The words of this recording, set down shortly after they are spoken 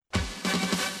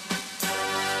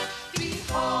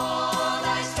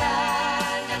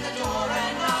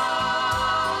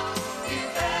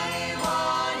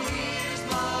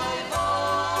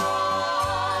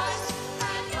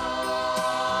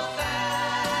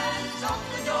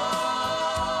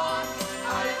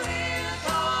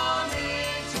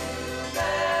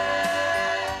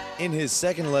In his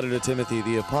second letter to Timothy,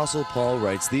 the Apostle Paul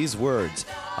writes these words,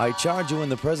 I charge you in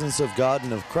the presence of God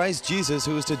and of Christ Jesus,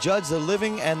 who is to judge the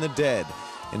living and the dead,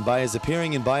 and by his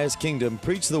appearing and by his kingdom,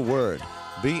 preach the word.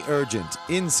 Be urgent,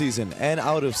 in season and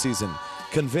out of season.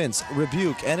 Convince,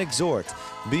 rebuke, and exhort.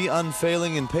 Be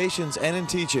unfailing in patience and in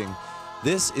teaching.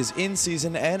 This is In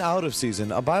Season and Out of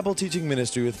Season, a Bible teaching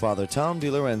ministry with Father Tom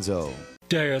DiLorenzo.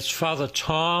 Today is Father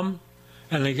Tom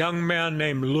and a young man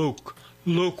named Luke.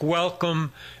 Luke,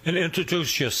 welcome and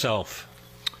introduce yourself.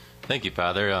 Thank you,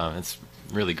 Father. It's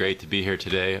really great to be here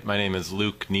today. My name is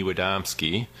Luke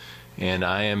Niewiadomski, and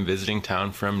I am visiting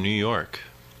town from New York.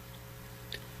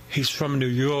 He's from New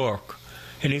York,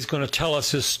 and he's going to tell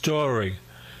us his story.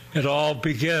 It all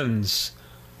begins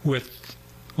with,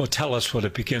 well, tell us what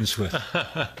it begins with.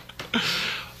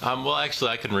 Well,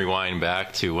 actually, I can rewind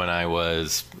back to when I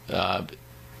was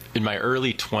in my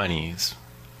early 20s.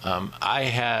 I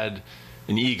had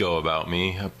an ego about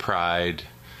me, a pride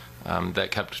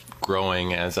that kept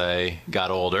growing as I got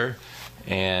older.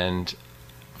 And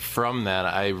from that,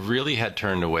 I really had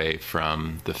turned away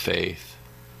from the faith.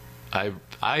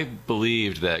 I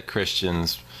believed that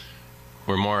Christians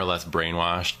were more or less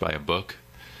brainwashed by a book.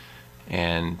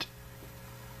 And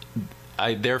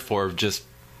I therefore just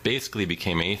basically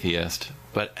became atheist,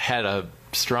 but had a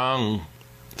strong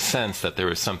sense that there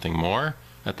was something more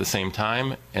at the same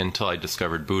time until I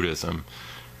discovered Buddhism.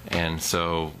 And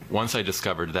so once I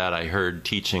discovered that, I heard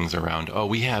teachings around, oh,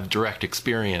 we have direct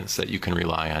experience that you can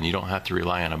rely on. You don't have to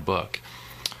rely on a book.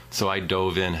 So I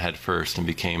dove in head first and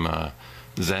became a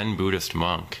Zen Buddhist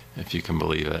monk, if you can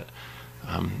believe it.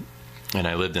 And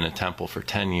I lived in a temple for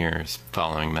 10 years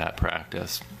following that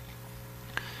practice.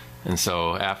 And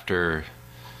so after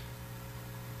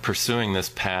pursuing this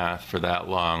path for that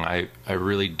long, I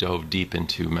really dove deep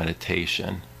into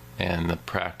meditation and the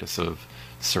practice of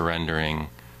surrendering,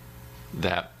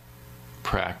 that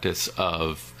practice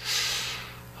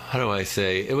of, how do I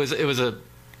say, it was a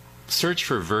search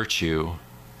for virtue,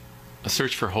 a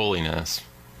search for holiness,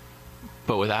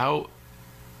 but without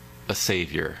a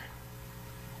savior.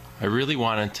 I really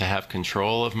wanted to have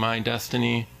control of my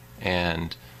destiny,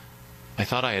 and I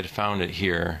thought I had found it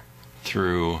here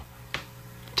through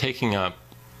taking up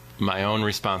my own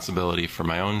responsibility for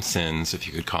my own sins, if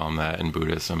you could call them that in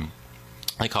Buddhism.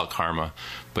 I call it karma,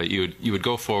 but you would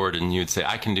go forward and you'd say,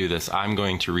 I can do this. I'm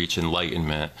going to reach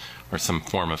enlightenment or some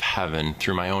form of heaven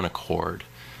through my own accord.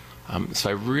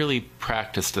 So I really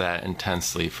practiced that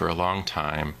intensely for a long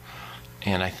time,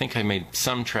 and I think I made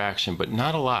some traction, but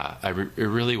not a lot. It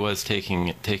really was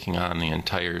taking on the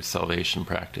entire salvation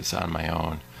practice on my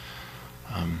own.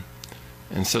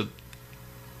 And so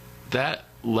that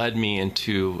led me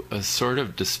into a sort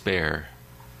of despair.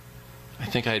 I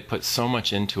think I had put so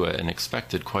much into it and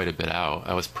expected quite a bit out.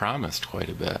 I was promised quite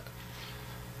a bit.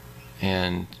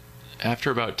 And after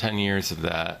about 10 years of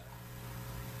that,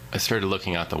 I started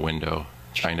looking out the window,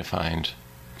 trying to find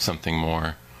something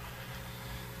more.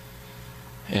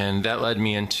 And that led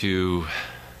me into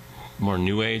more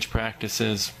New Age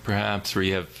practices, perhaps, where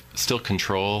you have still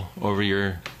control over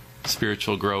your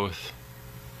spiritual growth,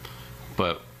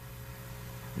 but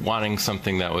wanting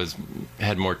something that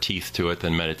had more teeth to it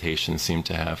than meditation seemed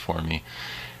to have for me.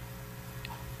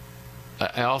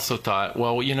 I also thought,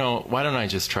 well, why don't I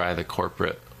just try the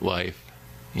corporate life?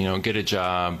 Get a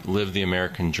job, live the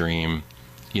American dream.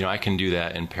 I can do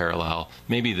that in parallel.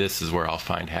 Maybe this is where I'll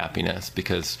find happiness,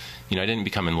 because, I didn't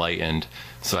become enlightened,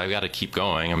 so I've got to keep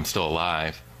going. I'm still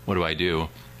alive. What do I do?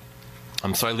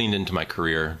 So I leaned into my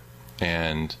career,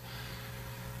 and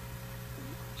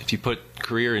if you put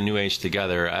career and New Age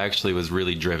together, I actually was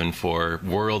really driven for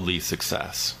worldly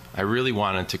success. I really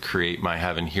wanted to create my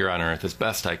heaven here on earth as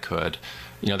best I could.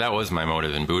 That was my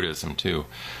motive in Buddhism too,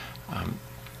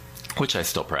 which I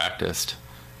still practiced.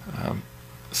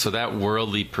 So that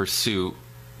worldly pursuit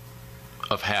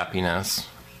of happiness,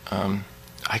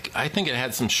 I think it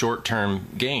had some short-term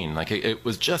gain. Like it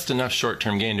was just enough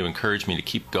short-term gain to encourage me to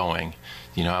keep going.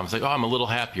 I was like, oh, I'm a little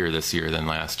happier this year than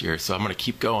last year, so I'm going to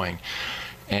keep going.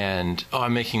 And, oh,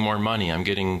 I'm making more money. I'm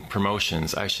getting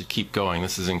promotions. I should keep going.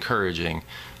 This is encouraging.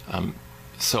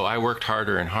 So I worked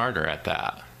harder and harder at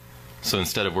that. So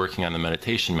instead of working on the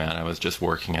meditation mat, I was just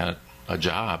working at a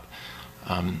job.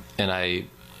 And I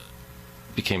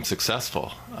became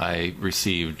successful. I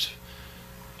received,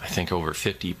 I think, over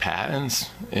 50 patents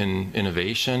in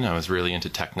innovation. I was really into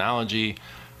technology.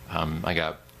 I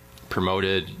got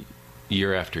promoted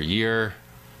year after year.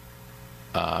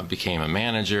 Became a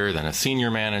manager, then a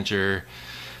senior manager.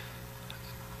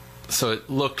 So it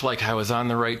looked like I was on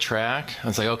the right track. I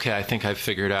was like, okay, I think I've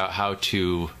figured out how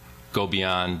to go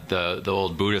beyond the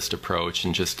old Buddhist approach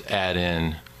and just add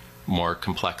in more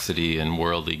complexity and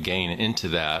worldly gain into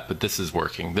that, but this is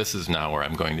working. This is now where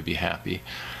I'm going to be happy.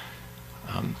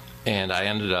 And I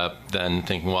ended up then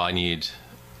thinking, well, I need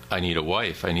a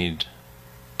wife. I need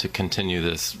to continue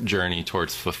this journey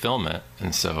towards fulfillment.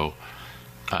 And so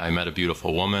I met a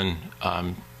beautiful woman.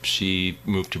 She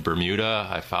moved to Bermuda.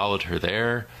 I followed her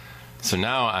there. So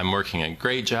now I'm working a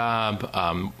great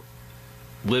job,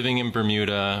 living in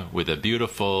Bermuda with a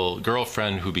beautiful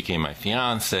girlfriend who became my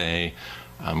fiance.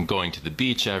 I'm going to the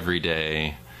beach every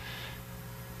day.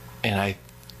 And I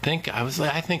think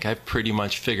I've pretty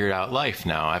much figured out life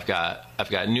now. I've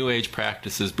got New Age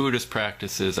practices, Buddhist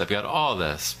practices. I've got all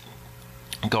this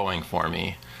going for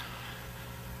me.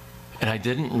 And I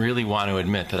didn't really want to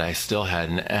admit that I still had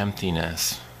an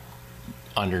emptiness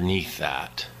underneath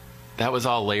that. That was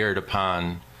all layered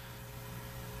upon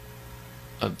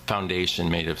a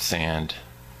foundation made of sand,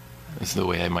 is the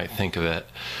way I might think of it.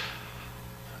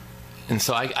 And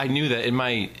so I knew that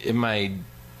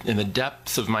in the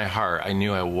depths of my heart, I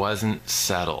knew I wasn't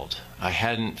settled. I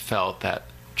hadn't felt that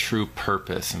true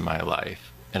purpose in my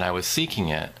life. And I was seeking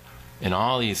it in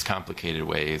all these complicated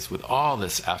ways with all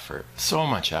this effort, so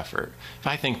much effort. If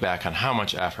I think back on how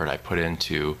much effort I put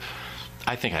into,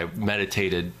 I think I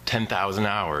meditated 10,000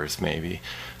 hours maybe.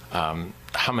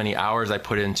 How many hours I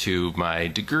put into my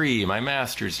degree, my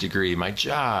master's degree, my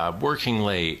job, working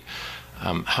late.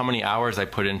 How many hours I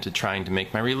put into trying to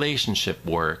make my relationship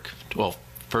work. Well,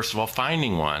 first of all,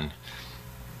 finding one.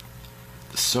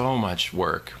 So much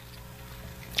work.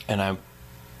 And I'm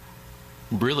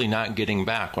really not getting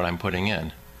back what I'm putting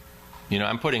in.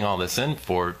 I'm putting all this in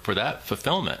for that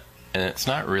fulfillment. And it's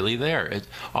not really there.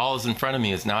 All is in front of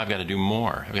me is now I've got to do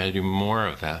more. I've got to do more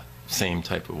of that same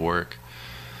type of work.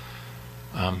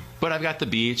 But I've got the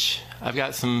beach. I've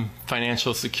got some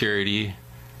financial security.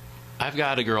 I've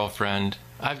got a girlfriend.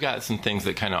 I've got some things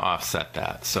that kind of offset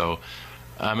that. So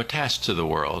I'm attached to the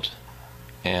world.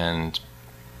 And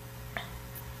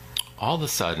all of a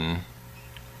sudden,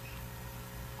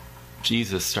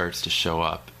 Jesus starts to show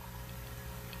up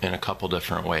in a couple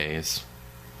different ways.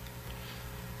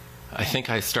 I think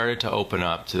I started to open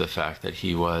up to the fact that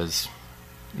he was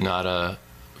not a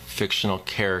fictional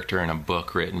character in a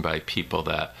book written by people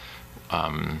that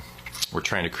were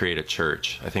trying to create a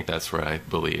church. I think that's what I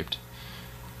believed.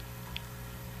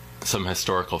 Some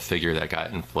historical figure that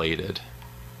got inflated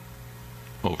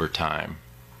over time.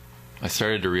 I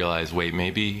started to realize, wait,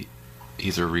 maybe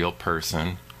he's a real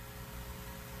person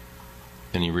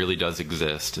and he really does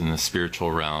exist in the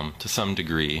spiritual realm to some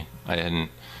degree. I hadn't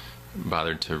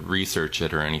bothered to research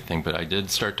it or anything, but I did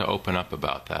start to open up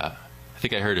about that. I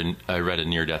think I read a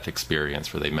near-death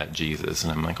experience where they met Jesus,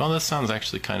 and I'm like, oh, this sounds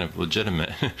actually kind of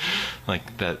legitimate,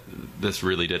 like that this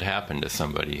really did happen to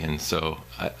somebody. And so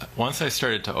once I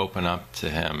started to open up to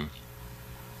him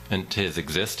and to his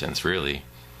existence, really,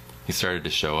 he started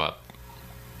to show up.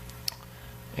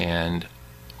 And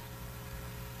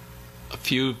a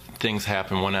few things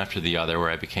happened one after the other where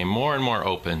I became more and more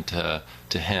open to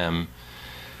him.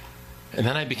 And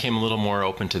then I became a little more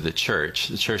open to the church.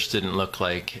 The church didn't look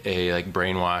like a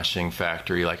brainwashing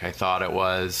factory like I thought it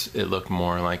was. It looked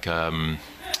more like an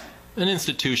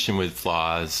institution with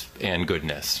flaws and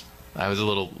goodness. I was a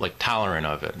little tolerant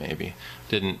of it, maybe.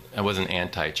 I wasn't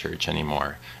anti-church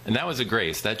anymore. And that was a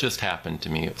grace. That just happened to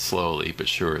me slowly but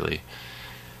surely.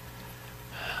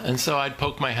 And so I'd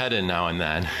poke my head in now and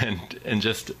then. And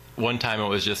just one time it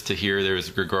was just to hear there was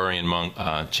Gregorian monk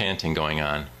chanting going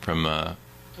on from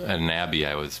at an abbey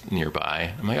I was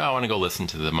nearby. I'm like, oh, I want to go listen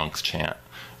to the monks chant.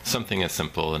 Something as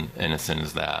simple and innocent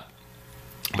as that.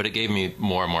 But it gave me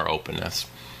more and more openness.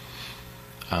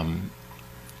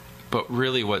 But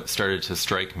really what started to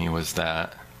strike me was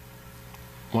that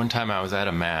one time I was at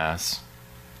a Mass,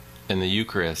 and the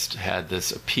Eucharist had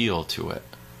this appeal to it.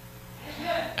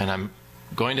 And I'm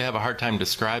going to have a hard time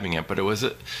describing it, but it was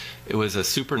a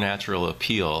supernatural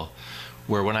appeal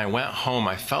where when I went home,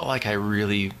 I felt like I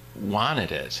really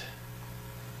wanted it.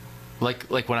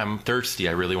 Like when I'm thirsty,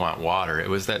 I really want water. It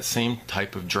was that same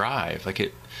type of drive.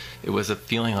 It was a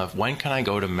feeling of, when can I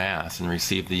go to Mass and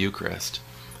receive the Eucharist?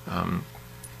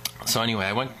 So anyway,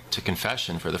 I went to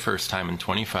confession for the first time in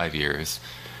 25 years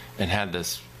and had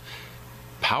this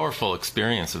powerful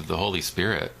experience of the Holy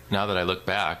Spirit. Now that I look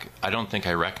back, I don't think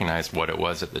I recognized what it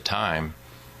was at the time,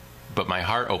 but my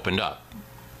heart opened up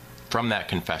from that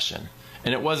confession.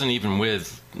 And it wasn't even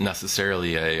with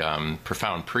necessarily a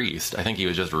profound priest. I think he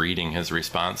was just reading his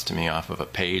response to me off of a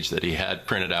page that he had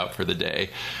printed out for the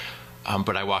day.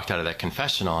 But I walked out of that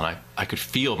confessional and I could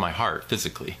feel my heart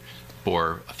physically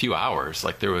for a few hours,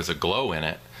 like there was a glow in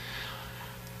it.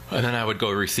 And then I would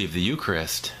go receive the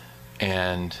Eucharist,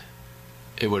 and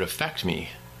it would affect me.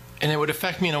 And it would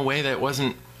affect me in a way that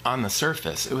wasn't on the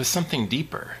surface. It was something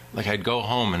deeper. Like I'd go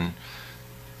home and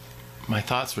my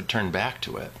thoughts would turn back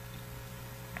to it.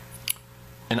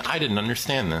 And I didn't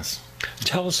understand this.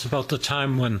 Tell us about the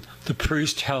time when the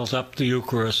priest held up the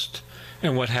Eucharist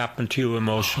and what happened to you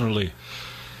emotionally.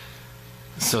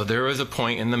 So there was a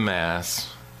point in the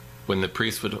Mass when the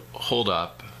priest would hold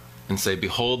up and say,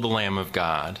 "Behold the Lamb of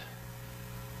God."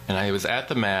 And I was at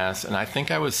the Mass, and I think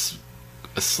I was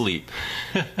asleep.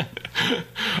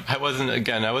 I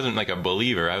wasn't like a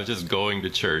believer. I was just going to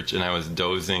church, and I was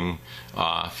dozing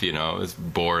off. It was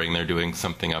boring. They're doing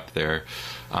something up there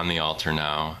on the altar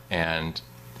now. And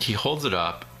he holds it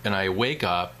up, and I wake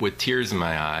up with tears in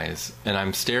my eyes, and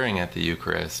I'm staring at the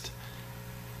Eucharist,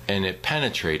 and it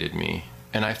penetrated me.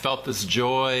 And I felt this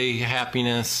joy,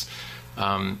 happiness,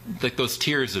 like those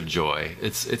tears of joy.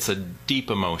 It's a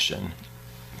deep emotion.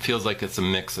 It feels like it's a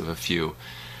mix of a few.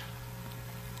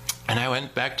 And I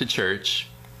went back to church,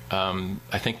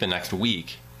 I think the next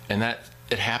week, and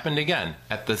it happened again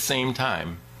at the same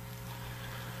time.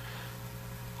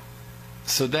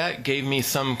 So that gave me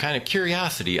some kind of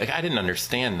curiosity. Like, I didn't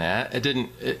understand that. It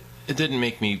didn't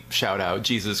make me shout out,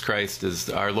 "Jesus Christ is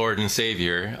our Lord and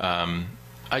Savior."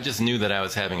 I just knew that I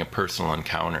was having a personal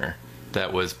encounter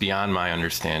that was beyond my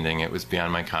understanding. It was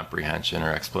beyond my comprehension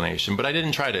or explanation. But I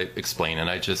didn't try to explain it.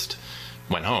 I just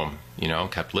went home,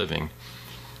 kept living.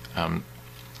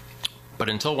 But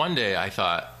until one day I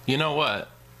thought, you know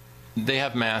what? They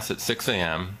have Mass at 6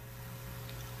 a.m.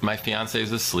 My fiance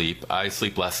is asleep. I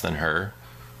sleep less than her.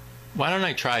 Why don't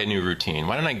I try a new routine?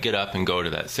 Why don't I get up and go to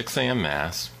that 6 a.m.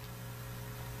 Mass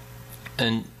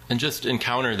and just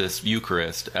encounter this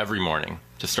Eucharist every morning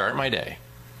to start my day?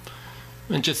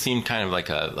 It just seemed kind of like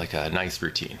a nice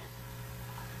routine.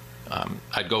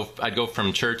 I'd go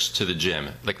from church to the gym.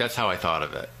 Like, that's how I thought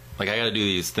of it. Like, I got to do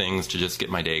these things to just get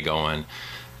my day going,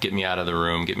 get me out of the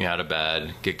room, get me out of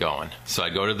bed, get going. So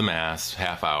I'd go to the Mass,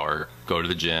 half hour, go to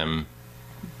the gym,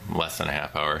 less than a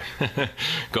half hour,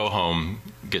 go home,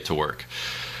 get to work.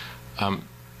 And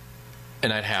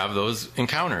I'd have those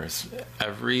encounters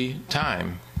every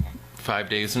time, 5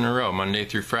 days in a row, Monday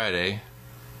through Friday.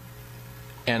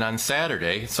 And on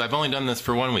Saturday, so I've only done this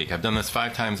for 1 week. I've done this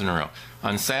 5 times in a row.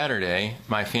 On Saturday,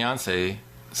 my fiance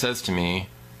says to me,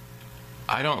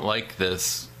 "I don't like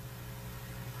this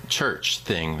church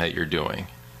thing that you're doing."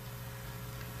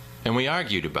 And we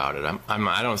argued about it.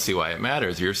 I don't see why it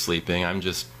matters. You're sleeping. I'm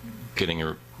just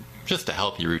getting just a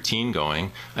healthy routine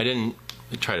going. I didn't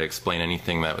try to explain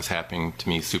anything that was happening to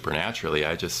me supernaturally.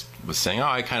 I just was saying,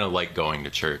 I kind of like going to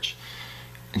church.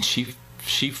 And she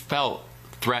felt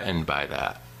threatened by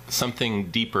that.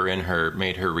 Something deeper in her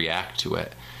made her react to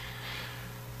it.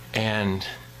 And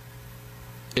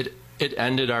it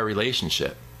ended our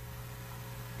relationship.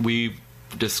 We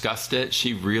discussed it.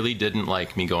 She really didn't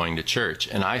like me going to church,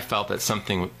 and I felt that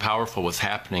something powerful was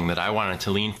happening that I wanted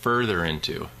to lean further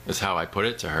into, is how I put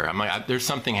it to her. I'm like, there's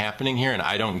something happening here and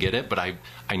I don't get it, but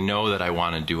I know that I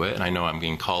want to do it, and I know I'm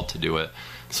being called to do it.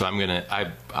 So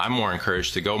I'm more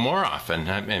encouraged to go more often.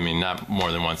 I mean, not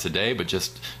more than once a day, but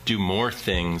just do more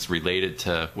things related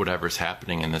to whatever's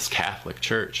happening in this Catholic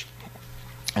church.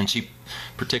 And she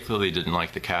particularly didn't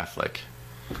like the Catholic.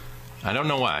 I don't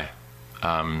know why.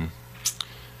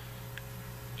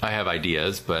 I have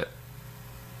ideas, but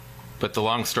the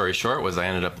long story short was I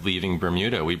ended up leaving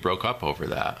Bermuda. We broke up over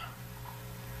that.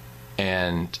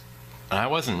 And I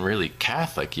wasn't really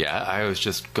Catholic yet. I was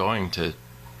just going to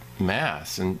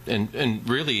Mass and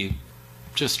really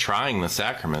just trying the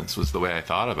sacraments was the way I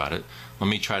thought about it. Let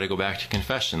me try to go back to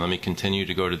confession. Let me continue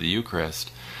to go to the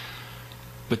Eucharist.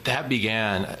 But that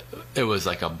began, it was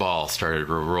like a ball started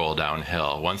to roll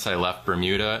downhill. Once I left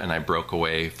Bermuda and I broke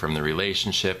away from the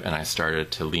relationship and I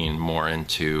started to lean more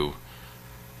into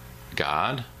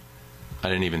God. I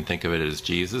didn't even think of it as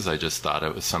Jesus. I just thought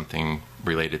it was something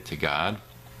related to God.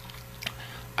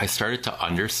 I started to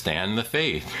understand the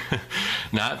faith,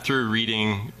 not through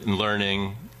reading and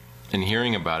learning and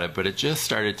hearing about it, but it just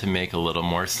started to make a little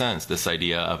more sense, this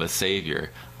idea of a Savior.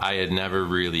 I had never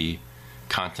really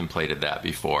contemplated that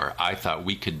before. I thought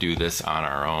we could do this on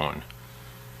our own.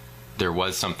 There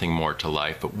was something more to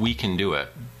life, but we can do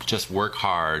it. Just work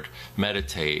hard,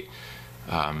 meditate,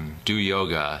 do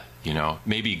yoga,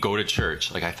 maybe go to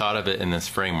church. Like, I thought of it in this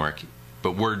framework,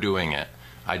 but we're doing it.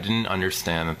 I didn't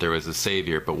understand that there was a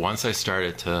Savior, but once I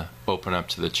started to open up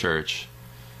to the church,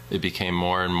 it became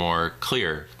more and more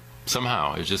clear.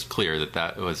 Somehow, it was just clear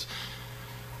that was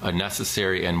a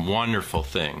necessary and wonderful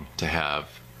thing to have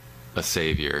a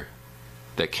Savior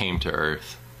that came to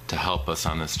earth to help us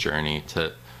on this journey,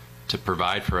 to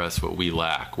provide for us what we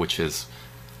lack, which is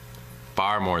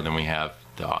far more than we have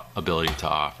the ability to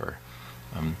offer.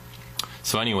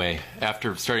 So anyway,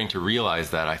 after starting to realize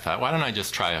that, I thought, why don't I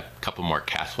just try a couple more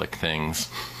Catholic things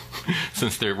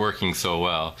since they're working so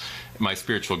well. My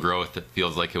spiritual growth, it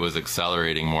feels like it was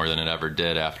accelerating more than it ever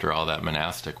did after all that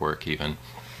monastic work even.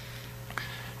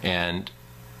 And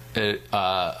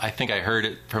I think I heard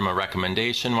it from a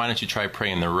recommendation. Why don't you try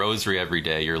praying the rosary every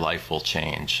day? Your life will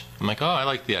change. I'm like, oh, I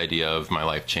like the idea of my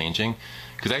life changing.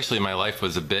 Because actually my life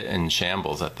was a bit in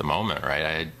shambles at the moment, right?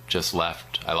 I had just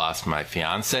left. I lost my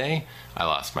fiance. I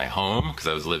lost my home because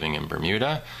I was living in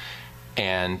Bermuda.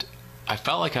 And I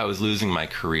felt like I was losing my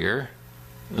career.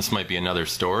 This might be another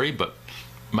story, but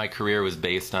my career was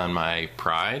based on my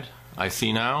pride, I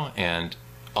see now. And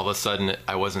all of a sudden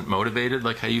I wasn't motivated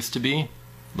like I used to be.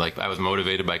 Like I was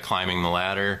motivated by climbing the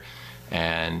ladder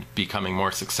and becoming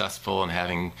more successful and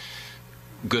having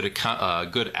good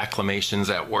acclamations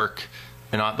at work.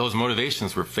 And those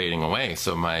motivations were fading away.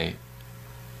 So my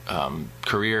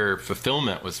career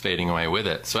fulfillment was fading away with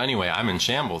it. So anyway, I'm in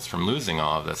shambles from losing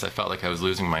all of this. I felt like I was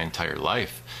losing my entire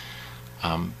life.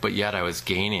 But yet I was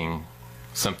gaining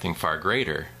something far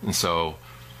greater. And so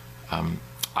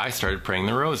I started praying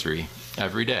the rosary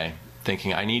every day,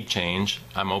 thinking I need change.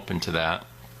 I'm open to that.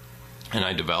 And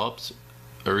I developed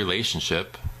a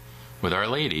relationship with Our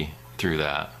Lady through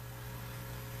that.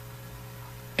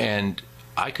 And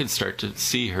I could start to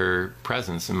see her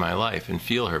presence in my life and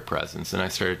feel her presence, and I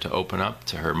started to open up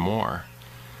to her more.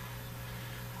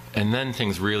 And then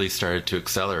things really started to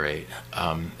accelerate.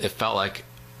 It felt like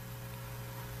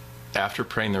after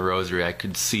praying the rosary, I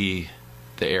could see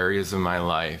the areas of my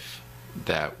life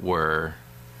that were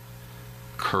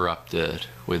corrupted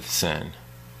with sin.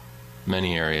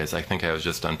 Many areas. I think I was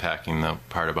just unpacking the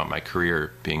part about my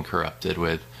career being corrupted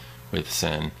with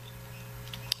sin.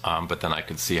 But then I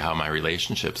could see how my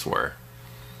relationships were.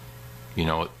 You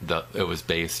know, it was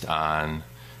based on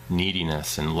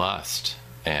neediness and lust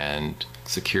and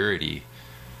security.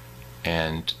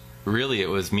 And really it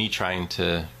was me trying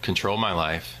to control my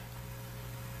life,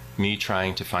 me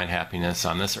trying to find happiness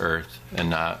on this earth and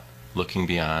not looking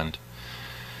beyond.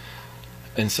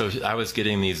 And so I was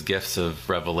getting these gifts of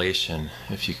revelation,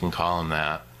 if you can call them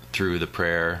that, through the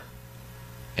prayer.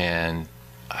 And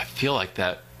I feel like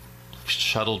that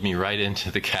shuttled me right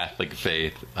into the Catholic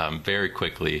faith very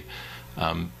quickly.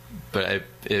 But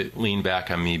it leaned back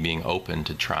on me being open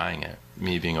to trying it,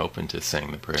 me being open to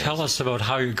saying the prayers. Tell us about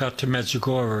how you got to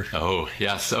Medjugorje. Oh,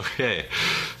 yes, okay.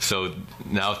 So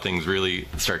now things really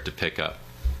start to pick up.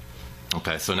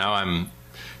 Okay, so now I'm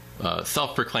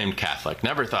self-proclaimed Catholic.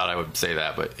 Never thought I would say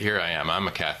that, but here I am. I'm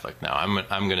a Catholic now.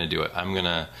 I'm going to do it. I'm going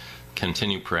to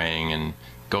continue praying and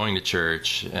going to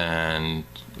church and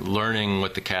learning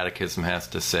what the catechism has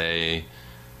to say.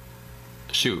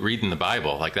 Reading the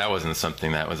Bible. Like that wasn't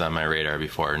something that was on my radar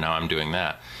before. Now I'm doing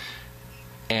that.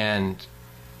 And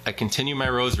I continue my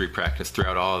rosary practice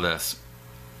throughout all of this.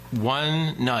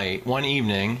 One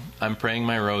evening, I'm praying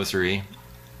my rosary,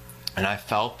 and I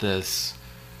felt this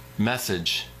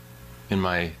message in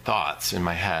my thoughts, in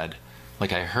my head,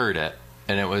 like I heard it,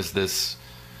 and it was this,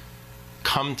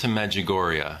 come to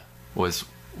Medjugorje was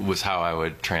how I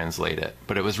would translate it.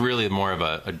 But it was really more of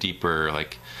a deeper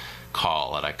like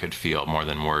call that I could feel more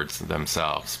than words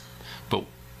themselves. But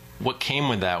what came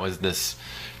with that was this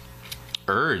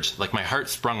urge, like my heart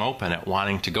sprung open at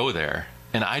wanting to go there.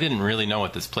 And I didn't really know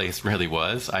what this place really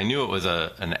was. I knew it was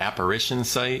an apparition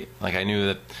site. Like I knew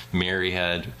that Mary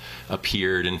had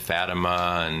appeared in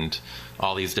Fatima and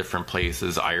all these different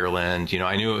places, Ireland. You know,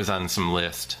 I knew it was on some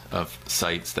list of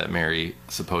sites that Mary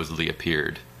supposedly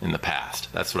appeared in the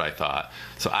past. That's what I thought.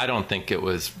 So I don't think it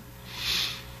was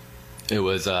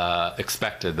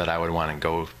expected that I would want to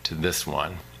go to this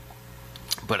one.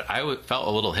 But I felt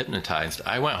a little hypnotized.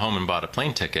 I went home and bought a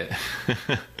plane ticket.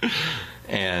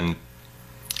 And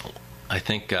I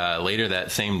think later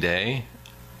that same day,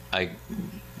 I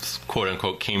quote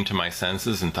unquote came to my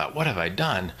senses and thought, what have I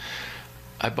done?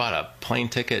 I bought a plane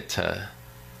ticket to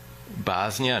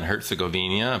Bosnia and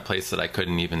Herzegovina, a place that I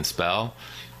couldn't even spell.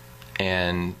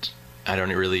 And I don't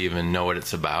really even know what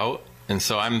it's about. And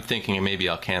so I'm thinking maybe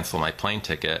I'll cancel my plane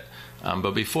ticket.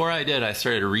 But before I did, I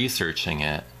started researching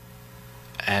it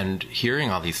and hearing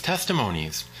all these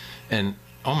testimonies. And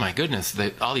oh my goodness,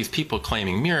 all these people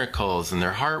claiming miracles and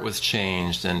their heart was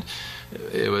changed. And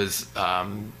it was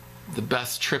the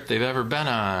best trip they've ever been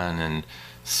on. And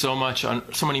so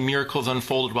many miracles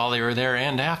unfolded while they were there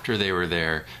and after they were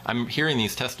there. I'm hearing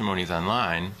these testimonies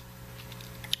online.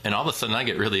 And all of a sudden I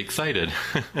get really excited.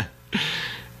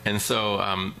 And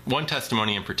so one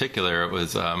testimony in particular, it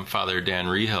was Father Dan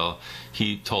Rehill.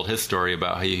 He told his story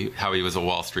about how he was a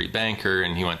Wall Street banker,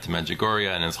 and he went to Medjugorje,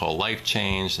 and his whole life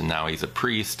changed, and now he's a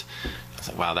priest. I was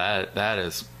like, wow, that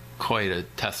is quite a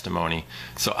testimony.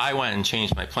 So I went and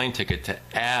changed my plane ticket to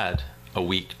add a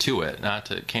week to it, not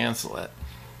to cancel it.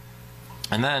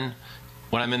 And then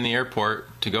when I'm in the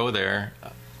airport to go there,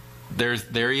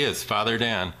 there he is, Father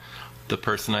Dan, the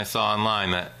person I saw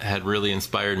online that had really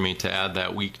inspired me to add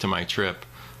that week to my trip.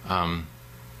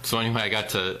 So anyway, I got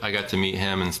to meet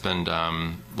him and spend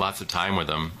lots of time with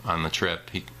him on the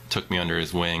trip. He took me under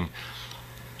his wing.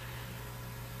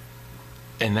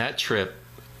 And that trip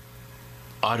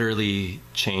utterly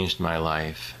changed my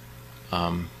life.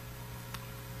 I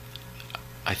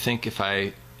think if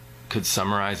I could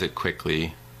summarize it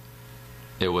quickly,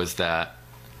 it was that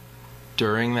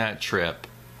during that trip,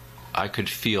 I could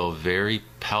feel very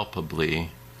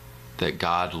palpably that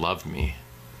God loved me,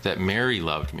 that Mary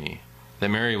loved me, that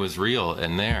Mary was real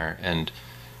and there, and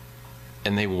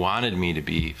they wanted me to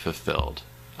be fulfilled.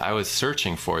 I was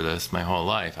searching for this my whole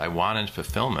life. I wanted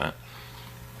fulfillment.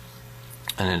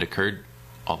 And it occurred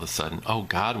all of a sudden, oh,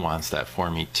 God wants that for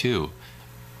me too.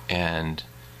 And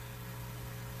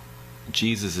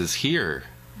Jesus is here.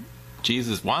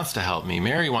 Jesus wants to help me.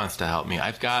 Mary wants to help me.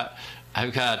 I've got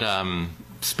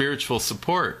spiritual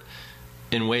support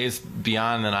in ways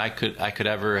beyond than I could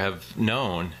ever have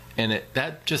known. And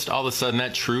that just all of a sudden,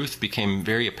 that truth became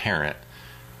very apparent.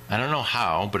 I don't know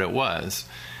how, but it was.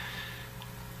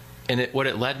 And what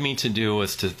it led me to do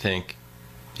was to think,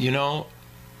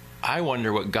 I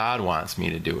wonder what God wants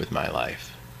me to do with my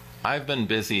life. I've been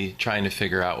busy trying to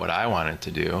figure out what I wanted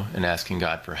to do and asking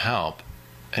God for help.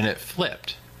 And it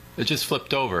flipped. It just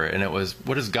flipped over. And it was,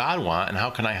 what does God want and how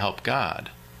can I help God?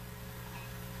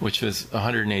 Which was a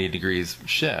 180 degrees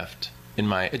shift in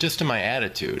my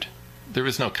attitude. There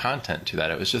was no content to that.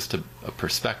 It was just a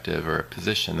perspective or a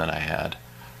position that I had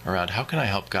around how can I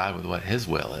help God with what His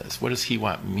will is? What does He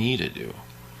want me to do?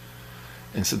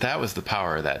 And so that was the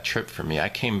power of that trip for me. I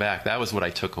came back. That was what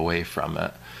I took away from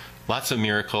it. Lots of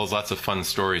miracles, lots of fun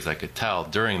stories I could tell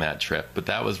during that trip. But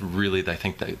that was really, I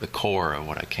think, the core of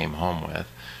what I came home with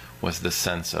was the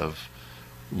sense of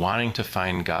wanting to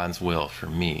find God's will for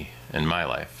me in my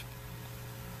life.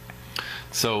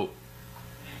 So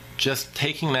just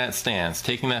taking that stance,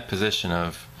 taking that position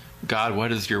of, God,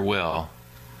 what is your will?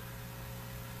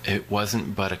 It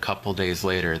wasn't but a couple days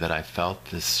later that I felt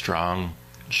this strong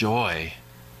joy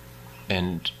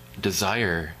and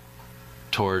desire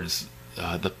towards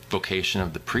the vocation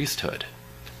of the priesthood.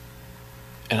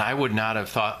 And I would not have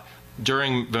thought,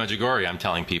 during Medjugorje, I'm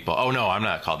telling people, oh no, I'm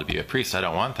not called to be a priest. I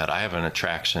don't want that. I have an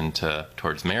attraction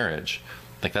towards marriage.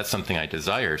 Like that's something I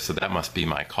desire, so that must be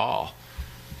my call.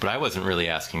 But I wasn't really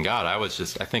asking God. I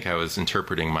think I was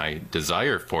interpreting my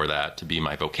desire for that to be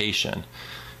my vocation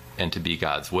and to be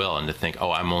God's will, and to think,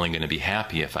 oh, I'm only going to be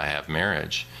happy if I have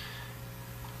marriage.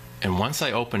 And once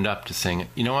I opened up to saying,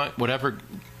 you know what, whatever,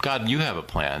 God, you have a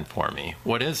plan for me.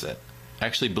 What is it? I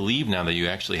actually believe now that you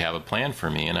actually have a plan for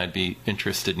me, and I'd be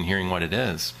interested in hearing what it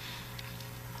is.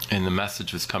 And the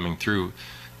message was coming through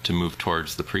to move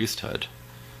towards the priesthood.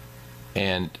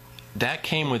 And that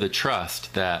came with a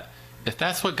trust that if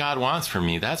that's what God wants for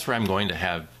me, that's where I'm going to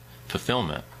have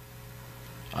fulfillment.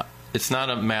 It's not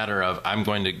a matter of I'm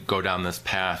going to go down this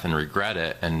path and regret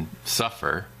it and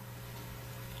suffer,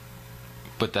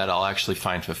 but that I'll actually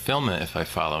find fulfillment if I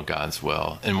follow God's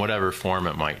will in whatever form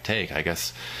it might take. I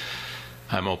guess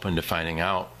I'm open to finding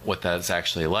out what that's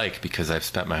actually like, because I've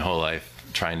spent my whole life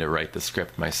trying to write the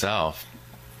script myself.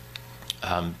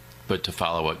 But to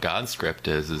follow what God's script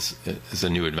is a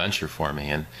new adventure for me.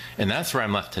 And that's where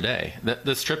I'm left today.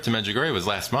 This trip to Medjugorje was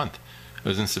last month. It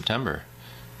was in September.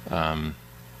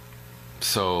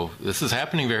 So this is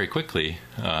happening very quickly.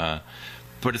 But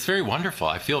it's very wonderful.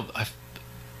 I feel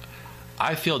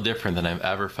different than I've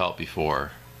ever felt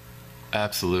before.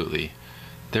 Absolutely.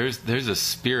 There's a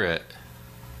spirit.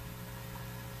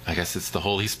 I guess it's the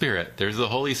Holy Spirit. There's the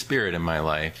Holy Spirit in my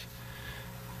life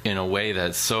in a way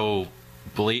that's so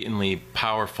blatantly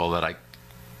powerful that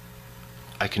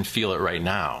I can feel it right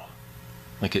now.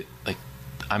 Like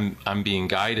I'm being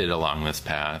guided along this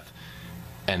path,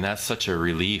 and that's such a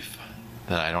relief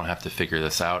that I don't have to figure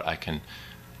this out. I can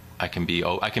be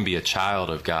a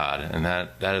child of God, and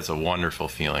that is a wonderful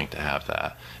feeling to have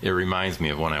that. It reminds me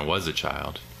of when I was a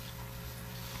child.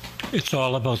 It's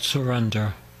all about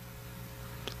surrender.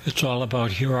 It's all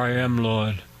about, here I am,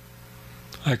 Lord.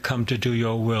 I come to do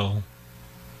your will.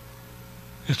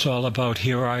 It's all about,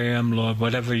 here I am, Lord,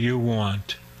 whatever you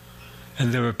want.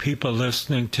 And there are people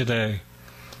listening today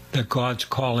that God's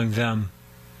calling them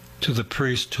to the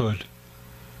priesthood,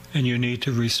 and you need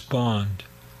to respond.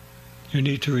 You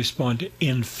need to respond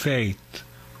in faith.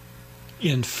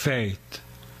 In faith.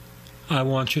 I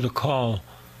want you to call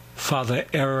Father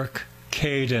Eric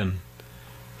Caden.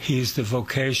 He's the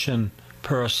vocation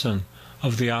person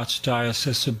of the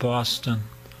Archdiocese of Boston.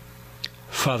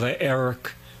 Father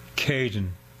Eric Caden.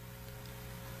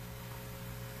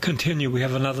 Continue. We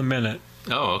have another minute.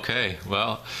 Oh, okay.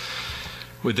 Well,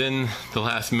 within the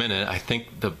last minute, I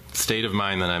think the state of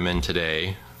mind that I'm in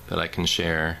today that I can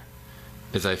share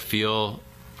is I feel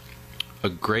a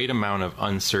great amount of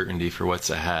uncertainty for what's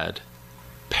ahead,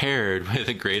 paired with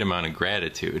a great amount of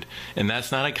gratitude. And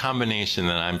that's not a combination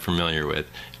that I'm familiar with.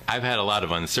 I've had a lot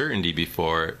of uncertainty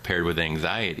before, paired with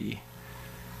anxiety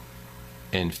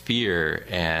and fear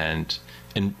and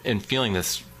feeling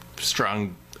this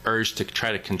strong urge to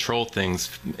try to control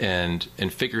things and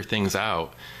figure things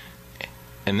out.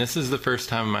 And this is the first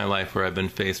time in my life where I've been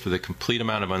faced with a complete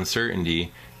amount of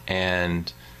uncertainty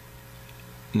and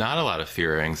not a lot of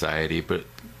fear or anxiety, but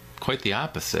quite the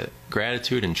opposite,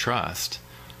 gratitude and trust.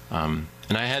 And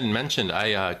I hadn't mentioned,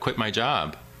 I quit my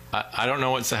job. I don't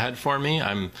know what's ahead for me.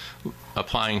 I'm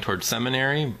applying towards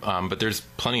seminary, but there's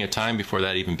plenty of time before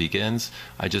that even begins.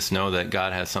 I just know that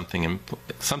God has something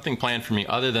planned for me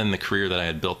other than the career that I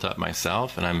had built up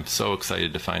myself, and I'm so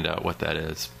excited to find out what that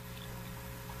is.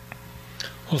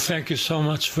 Well, thank you so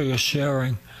much for your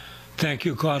sharing. Thank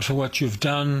you, God, for what you've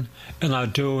done and are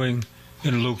doing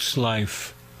in Luke's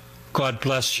life. God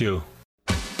bless you.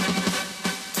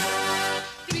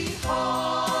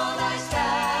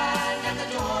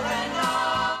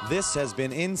 This has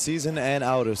been In Season and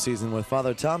Out of Season with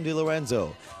Father Tom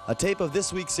DiLorenzo. A tape of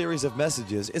this week's series of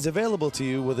messages is available to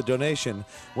you with a donation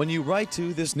when you write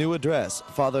to this new address,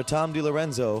 Father Tom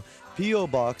DiLorenzo, P.O.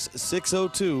 Box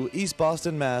 602, East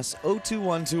Boston, Mass.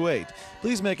 02128.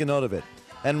 Please make a note of it.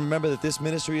 And remember that this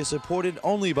ministry is supported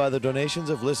only by the donations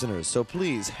of listeners, so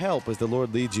please help as the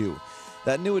Lord leads you.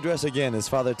 That new address again is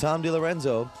Father Tom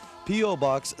DiLorenzo, P.O.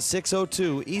 Box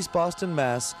 602, East Boston,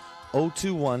 Mass.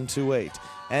 02128.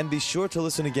 And be sure to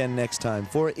listen again next time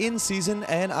for In Season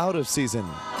and Out of Season.